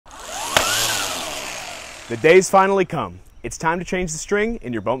The day's finally come. It's time to change the string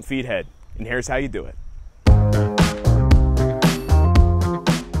in your bump feed head, and here's how you do it.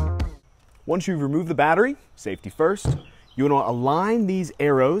 Once you've removed the battery, safety first, you want to align these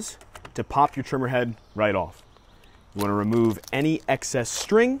arrows to pop your trimmer head right off. You want to remove any excess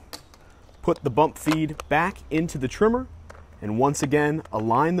string, put the bump feed back into the trimmer, and once again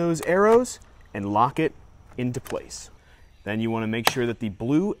align those arrows and lock it into place. Then you want to make sure that the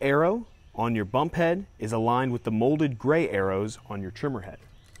blue arrow on your bump head is aligned with the molded gray arrows on your trimmer head.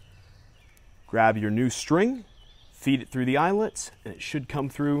 Grab your new string, feed it through the eyelets, and it should come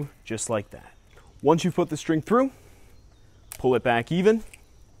through just like that. Once you've put the string through, pull it back even,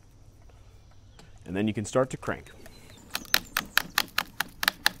 and then you can start to crank.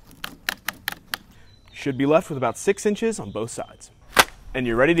 You should be left with about 6 inches on both sides. And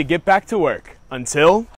you're ready to get back to work. Until